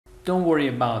Don't worry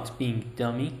about being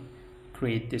dummy.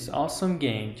 Create this awesome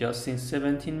game just in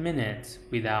 17 minutes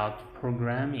without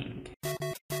programming.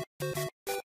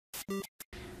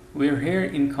 We're here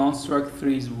in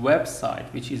Construct3's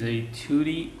website, which is a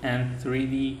 2D and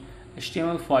 3D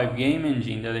HTML5 game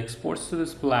engine that exports to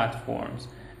these platforms.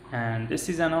 And this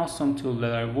is an awesome tool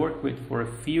that I worked with for a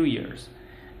few years.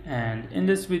 And in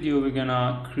this video, we're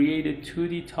gonna create a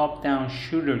 2D top-down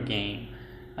shooter game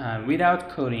without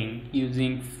coding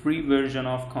using free version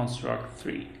of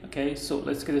Construct3. Okay, so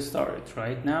let's get started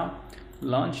right now.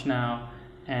 Launch now,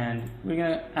 and we're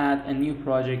gonna add a new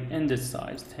project in this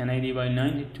size 1080 by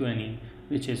 1920,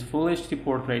 which is full HD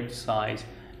portrait size.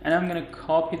 And I'm gonna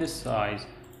copy the size,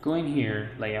 go in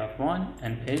here, layout 1,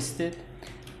 and paste it.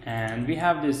 And we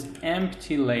have this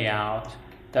empty layout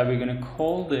that we're gonna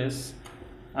call this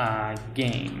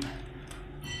game,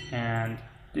 and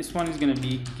this one is gonna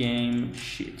be game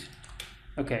sheet.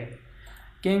 Okay,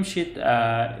 game sheet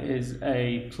is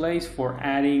a place for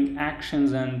adding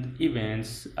actions and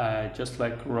events, just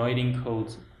like writing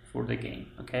codes for the game.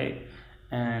 Okay,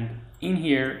 and in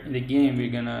here in the game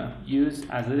we're gonna use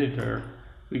as editor,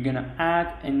 we're gonna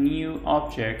add a new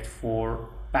object for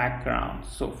background.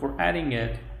 So for adding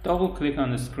it, double click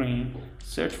on the screen,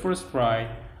 search for sprite.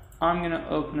 I'm gonna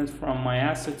open it from my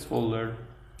assets folder.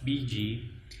 BG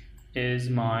is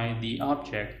the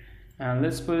object, and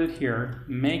let's put it here.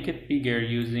 Make it bigger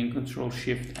using Control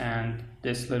Shift and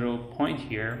this little point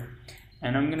here,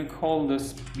 and I'm gonna call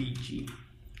this BG.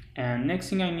 And next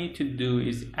thing I need to do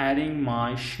is adding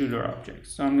my shooter object.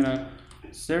 So I'm gonna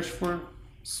search for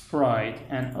sprite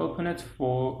and open it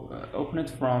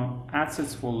from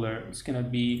assets folder. It's gonna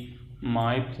be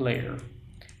my player.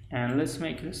 And let's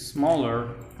make it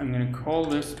smaller. I'm gonna call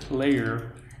this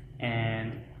player,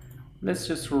 and let's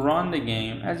just run the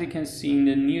game. As you can see in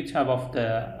the new tab of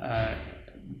the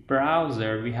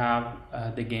browser, we have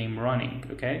the game running.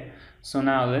 Okay, so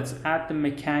now let's add the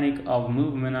mechanic of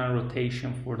movement and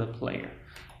rotation for the player.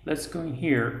 Let's go in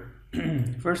here.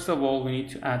 First of all, we need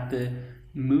to add the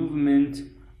movement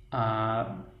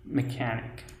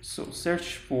mechanic. So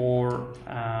search for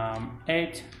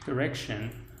add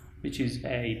direction, which is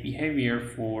a behavior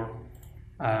for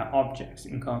objects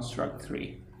in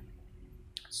Construct3.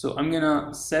 So I'm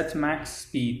gonna set max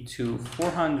speed to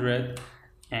 400,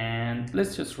 and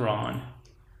let's just run.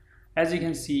 As you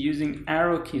can see, using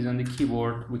arrow keys on the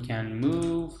keyboard, we can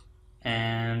move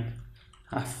and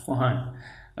have fun.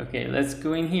 Okay, let's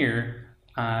go in here.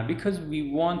 Because we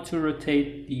want to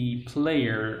rotate the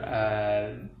player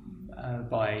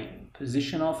by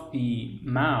position of the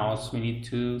mouse, we need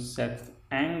to set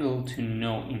angle to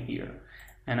no in here,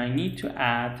 and I need to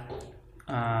add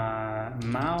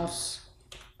mouse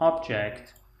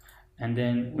object, and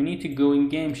then we need to go in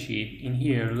game sheet. In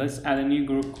here, let's add a new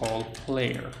group called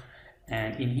player,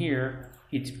 and in here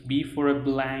it's B for a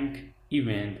blank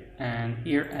event, and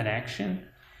here add action.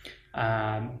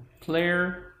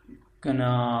 Player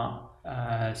gonna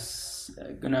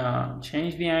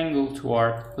change the angle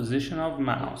toward position of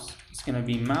mouse. It's gonna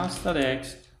be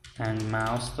mouse.x and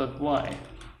mouse.y.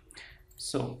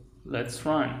 So let's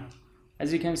run.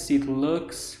 As you can see, it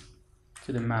looks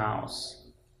to the mouse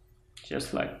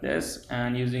just like this,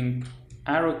 and using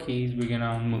arrow keys we're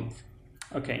gonna move.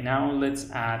 Okay, now let's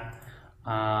add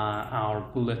our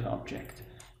bullet object.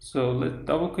 So let's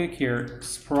double click here,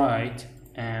 sprite,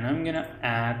 and I'm gonna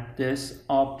add this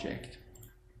object.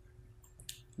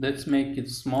 Let's make it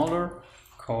smaller,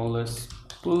 call this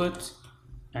bullet,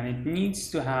 and it needs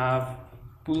to have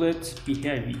bullet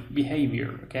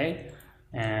behavior. Okay,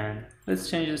 and let's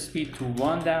change the speed to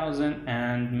 1000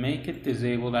 and make it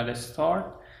disabled at the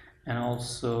start. And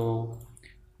also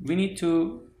we need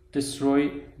to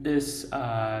destroy this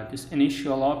this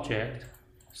initial object.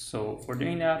 So for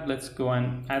doing that, let's go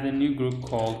and add a new group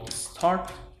called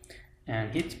start,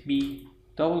 and hit B,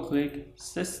 double click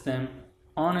system.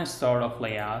 On a start of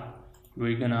layout,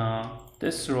 we're gonna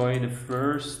destroy the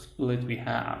first bullet we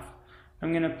have.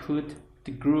 I'm gonna put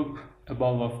the group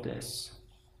above of this.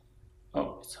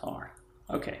 Oh, it's hard.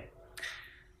 Okay,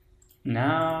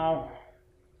 now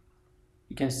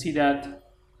you can see that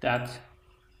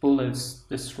bullet's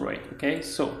destroyed. Okay,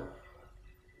 so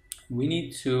we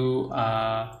need to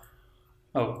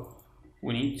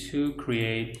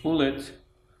create bullet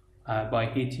by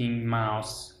hitting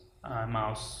mouse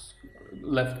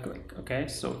left click. Okay,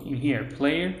 so in here,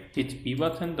 player, hit B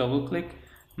button, double click,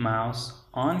 mouse,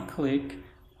 on click,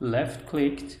 left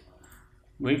clicked.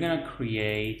 We're gonna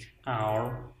create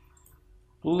our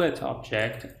bullet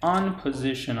object on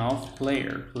position of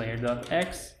player,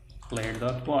 player.x,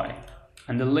 player.y,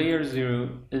 and the layer 0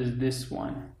 is this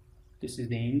one. This is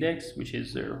the index, which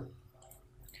is 0.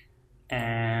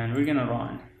 And we're gonna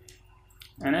run.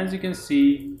 And as you can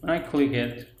see, when I click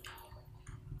it,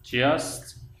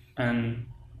 just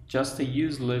a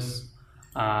useless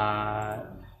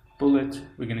bullet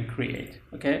we're gonna create,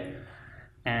 okay?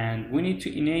 And we need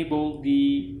to enable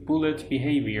the bullet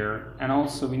behavior, and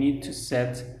also we need to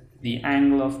set the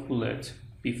angle of bullet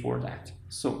before that.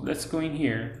 So let's go in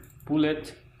here,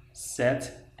 bullet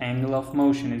set angle of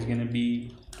motion is gonna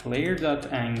be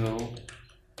player.angle,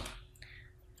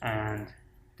 and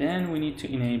then we need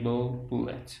to enable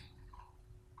bullet.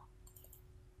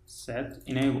 Set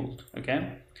enabled,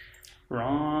 okay?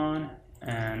 Run,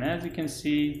 and as you can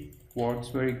see, works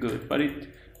very good, but it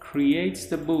creates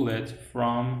the bullet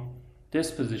from this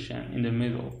position in the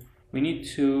middle. We need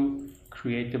to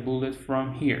create the bullet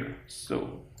from here.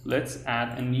 So let's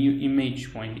add a new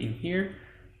image point in here,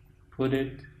 put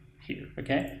it here,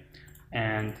 okay?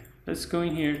 And let's go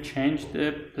in here, change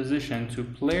the position to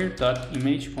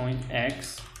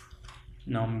player.imagePointX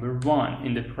number 1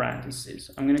 in the parentheses.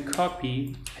 I'm going to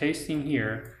copy, paste in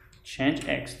here, change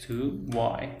X to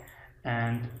Y,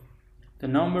 and the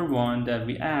number 1 that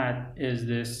we add is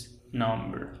this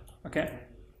number, okay?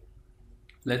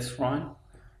 Let's run,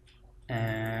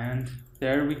 and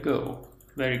there we go.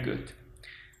 Very good.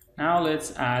 Now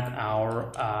let's add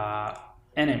our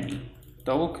enemy.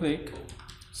 Double click,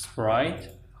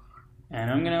 sprite,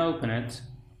 and I'm gonna open it.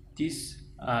 These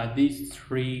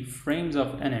 3 frames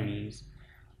of enemies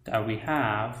that we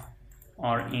have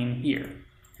are in here,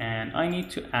 and I need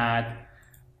to add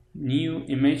new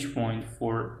image point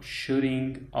for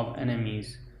shooting of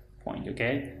enemies point,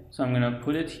 okay? So I'm gonna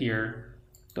put it here,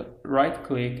 right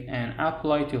click and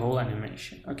apply to whole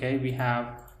animation, okay? We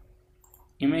have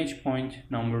image point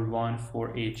number 1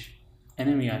 for each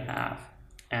enemy I have,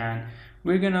 and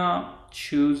we're gonna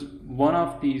choose one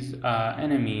of these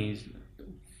enemies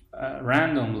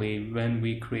randomly when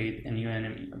we create a new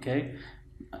enemy, okay?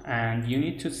 And you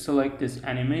need to select this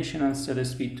animation and set the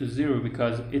speed to 0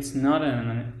 because it's not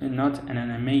an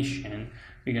animation.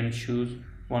 We're going to choose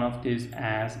one of these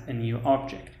as a new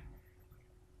object.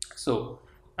 So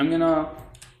I'm going to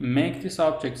make this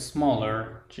object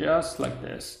smaller, just like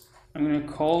this. I'm going to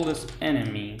call this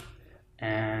enemy,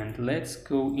 and let's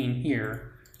go in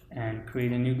here and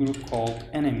create a new group called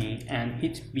enemy and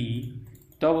hit B,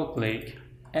 double click.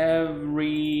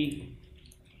 Every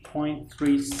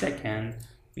 0.3 seconds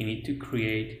we need to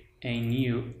create a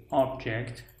new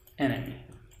object enemy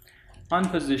on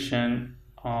position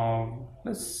of,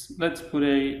 let's put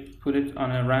it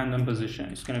on a random position.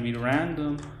 It's going to be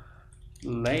random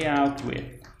layout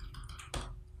width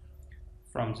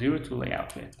from 0 to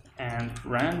layout width, and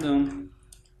random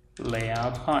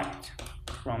layout height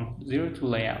from 0 to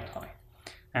layout height.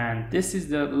 And this is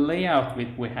the layout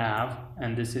width we have,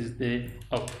 and this is the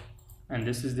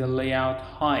layout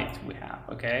height we have,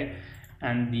 okay?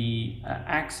 And the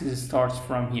axis starts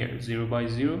from here, 0 by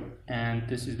 0, and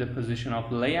this is the position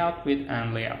of layout width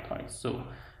and layout height. So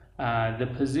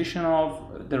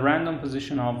the random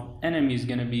position of enemy is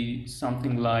going to be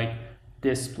something like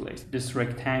this place, this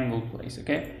rectangle place,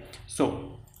 okay?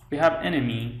 So we have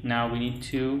enemy. Now we need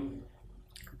to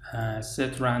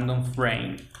set random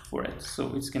frame for it.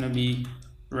 So it's going to be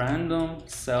random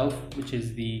self, which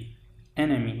is the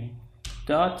enemy,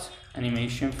 dot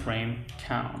animation frame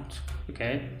count,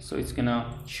 okay? So it's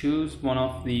gonna choose one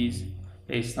of these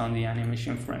based on the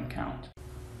animation frame count.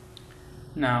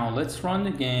 Now let's run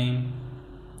the game,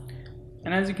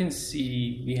 and as you can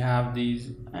see, we have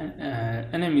these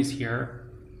enemies here.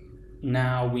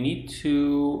 Now we need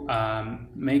to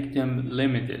make them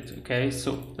limited, okay?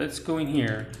 So let's go in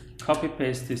here, copy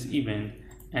paste this event,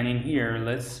 and in here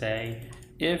let's say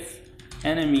if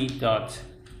enemy dot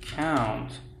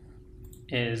count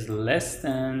is less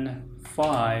than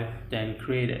 5, then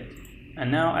create it.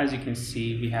 And now as you can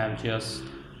see, we have just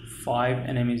 5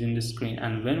 enemies in the screen,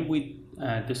 and when we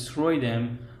destroy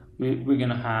them, we're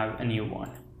gonna have a new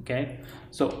one, okay?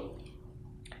 So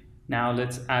now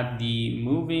let's add the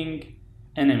moving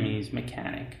enemies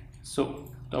mechanic. So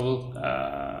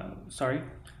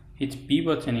hit B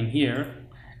button in here,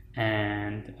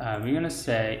 and we're gonna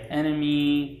say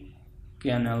enemy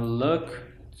gonna look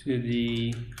to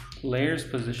the player's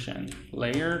position,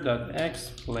 player.x,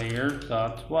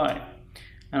 player.y,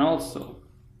 and also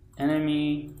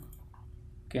enemy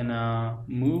gonna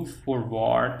move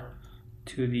forward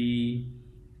to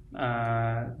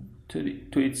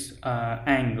its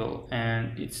angle,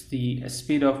 and it's the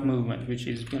speed of movement, which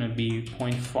is gonna be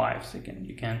 0.5 seconds.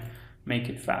 You can make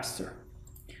it faster.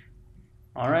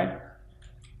 All right,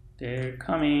 they're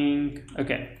coming.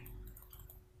 Okay,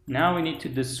 now we need to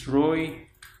destroy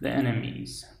the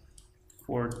enemies.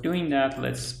 For doing that,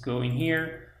 let's go in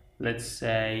here. Let's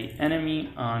say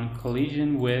enemy on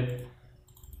collision with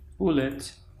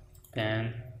bullet,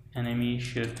 then enemy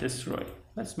should destroy.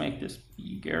 Let's make this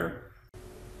bigger.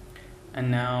 And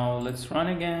now let's run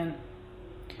again.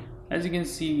 As you can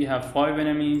see, we have 5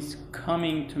 enemies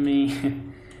coming to me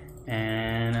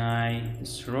and I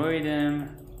destroy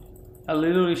them. A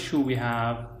little issue we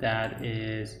have that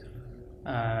is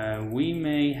we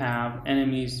may have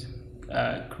enemies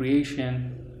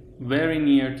creation very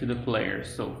near to the player.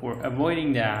 So for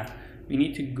avoiding that, we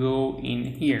need to go in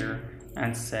here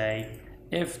and say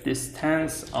if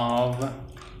distance of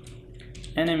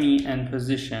enemy and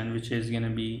position, which is going to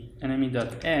be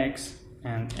enemy.x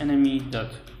and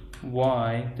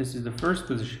enemy.y, this is the first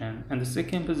position, and the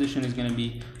second position is going to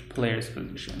be player's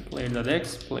position,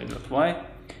 player.x, player.y.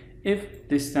 If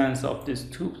distance of these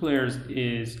two players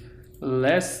is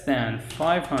less than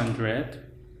 500,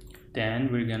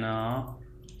 then we're gonna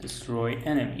destroy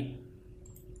enemy.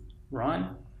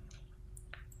 Run.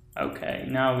 Okay,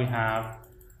 now we have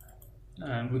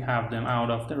them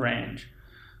out of the range.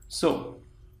 So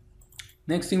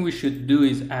next thing we should do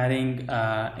is adding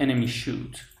enemy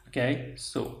shoot. Okay,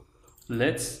 so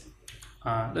let's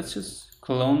just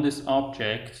clone this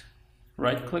object.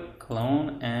 Right click,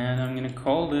 clone, and I'm gonna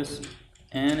call this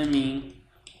enemy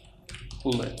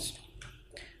bullet.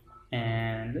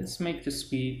 And let's make the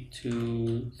speed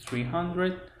to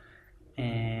 300,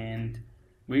 and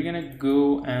we're gonna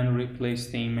go and replace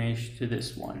the image to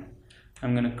this one.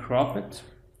 I'm gonna crop it.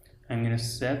 I'm gonna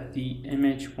set the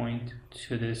image point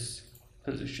to this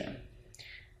position,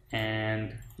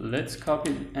 and let's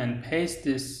copy and paste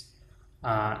this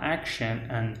action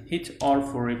and hit R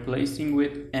for replacing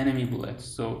with enemy bullet.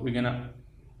 So we're gonna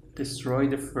destroy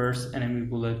the first enemy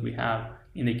bullet we have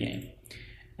in the game.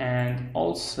 And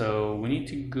also we need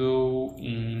to go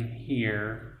in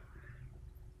here.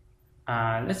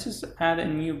 Let's just add a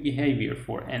new behavior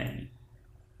for enemy.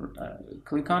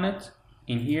 Click on it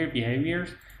in here, behaviors,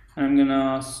 and I'm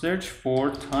gonna search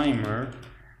for timer,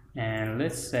 and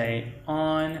let's say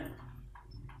on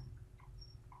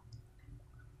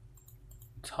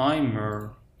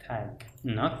timer tag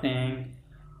nothing.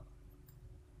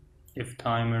 If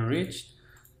timer reached,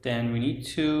 then we need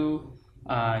to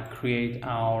create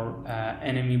our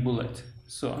enemy bullet.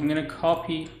 So I'm gonna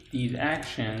copy these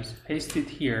actions, paste it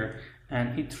here,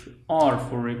 and hit R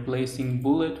for replacing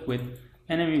bullet with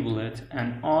enemy bullet,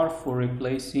 and R for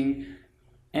replacing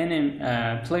enemy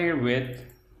player with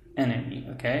enemy.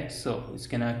 Okay, so it's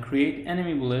gonna create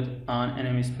enemy bullet on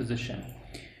enemy's position,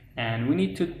 and we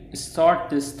need to start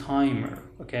this timer.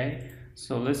 Okay,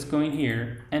 so let's go in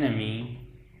here, enemy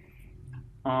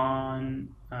on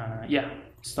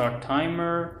start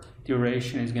timer.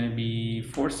 Duration is gonna be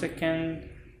 4 seconds.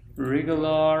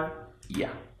 Regular,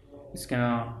 it's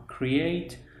gonna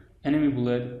create enemy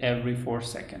bullet every 4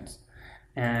 seconds,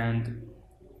 and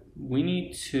we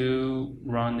need to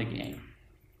run the game.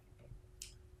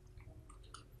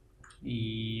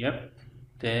 Yep,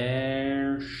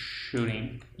 they're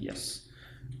shooting, yes,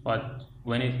 but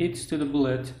when it hits to the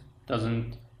bullet,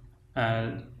 doesn't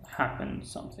happen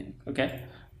something. Okay,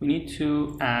 we need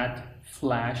to add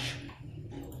flash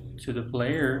to the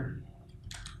player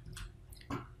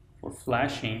for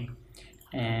flashing,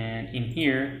 and in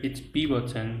here it's B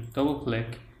button, double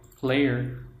click,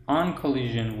 player on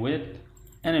collision with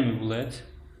enemy bullet.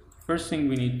 First thing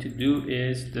we need to do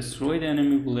is destroy the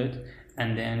enemy bullet,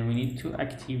 and then we need to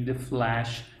activate the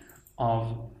flash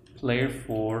of player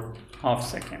for half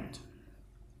second.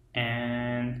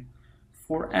 And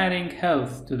for adding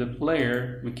health to the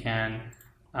player, we can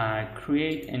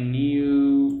create a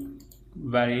new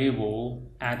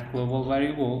variable, add global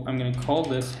variable. I'm going to call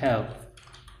this health,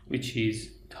 which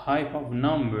is type of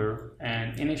number,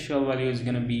 and initial value is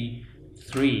going to be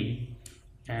 3,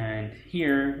 and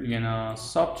here we're going to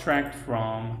subtract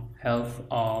from health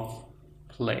of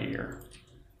player.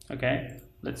 Okay,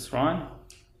 let's run.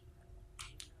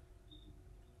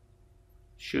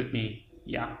 Shoot me.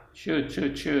 Yeah,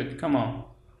 shoot, come on.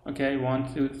 Okay,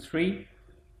 1 2 3,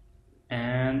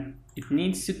 and it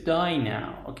needs to die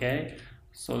now. Okay,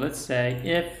 so let's say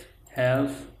if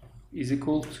health is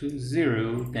equal to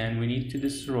 0, then we need to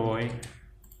destroy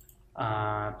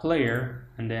player,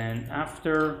 and then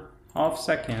after half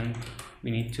second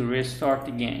we need to restart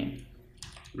the game.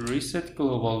 Reset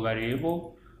global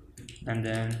variable, and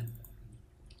then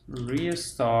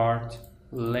restart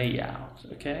layout.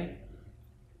 Okay,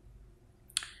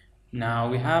 now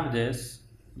we have this.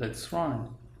 Let's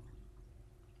run.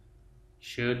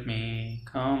 Shoot me,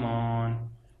 come on.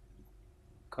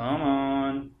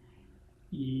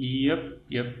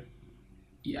 Yep.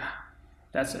 Yeah,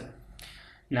 that's it.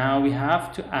 Now we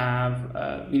have to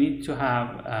have we need to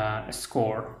have a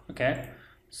score. Okay,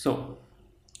 so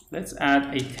let's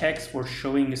add a text for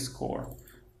showing a score.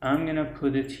 I'm gonna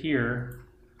put it here,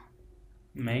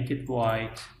 make it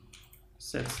white,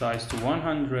 set size to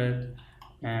 100,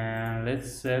 and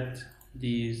let's set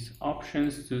these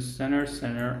options to center,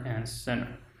 center, and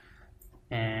center.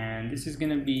 And this is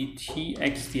gonna be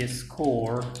txt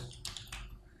score,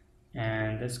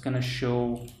 and that's gonna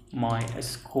show my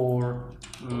score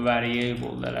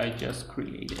variable that I just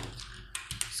created,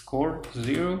 score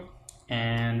 0.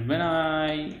 And when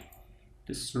I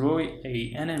destroy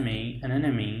an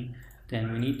enemy,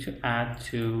 then we need to add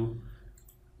to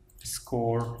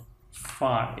score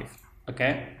 5.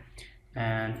 Okay,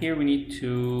 and here we need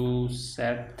to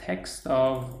set text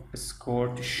of score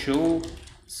to show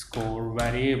score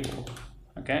variable.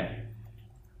 Okay,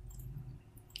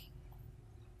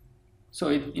 so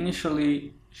it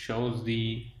initially shows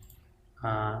the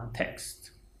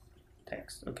text.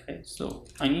 Okay, so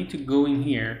I need to go in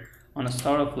here on a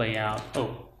startup layout.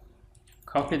 Oh,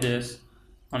 copy this,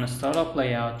 on a startup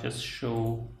layout, just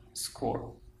show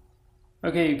score.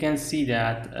 Okay, you can see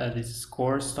that this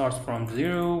score starts from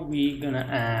 0. We're gonna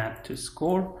add to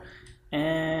score,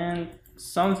 and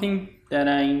something that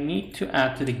I need to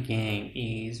add to the game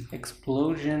is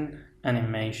explosion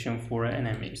animation for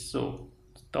enemies. So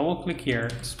double click here,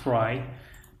 sprite,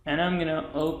 and I'm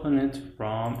gonna open it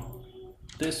from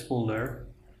this folder,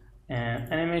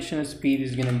 and animation speed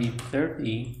is gonna be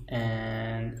 30,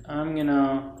 and I'm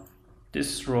gonna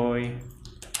destroy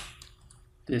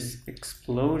this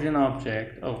explosion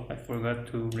object. Oh, I forgot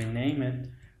to rename it,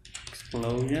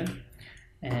 explosion.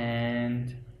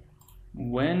 And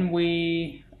when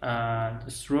we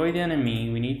destroy the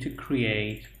enemy, we need to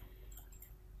create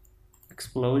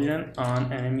explosion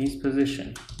on enemy's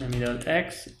position,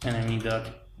 enemy.x,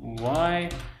 enemy.y,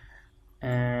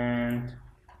 and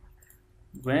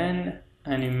when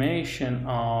animation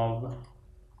of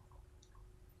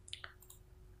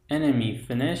enemy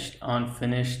finished,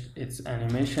 unfinished its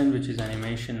animation, which is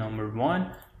animation number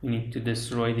 1, we need to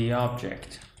destroy the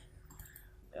object.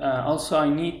 Also, I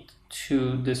need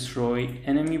to destroy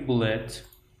enemy bullet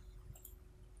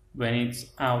when it's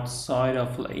outside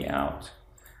of layout,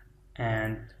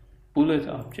 and bullet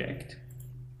object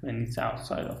when it's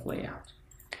outside of layout.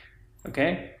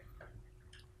 Okay,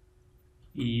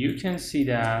 you can see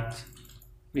that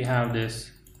we have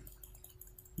this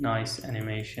nice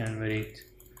animation with it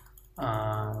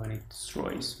when it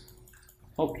destroys.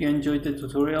 Hope you enjoyed the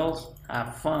tutorials.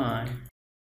 Have fun.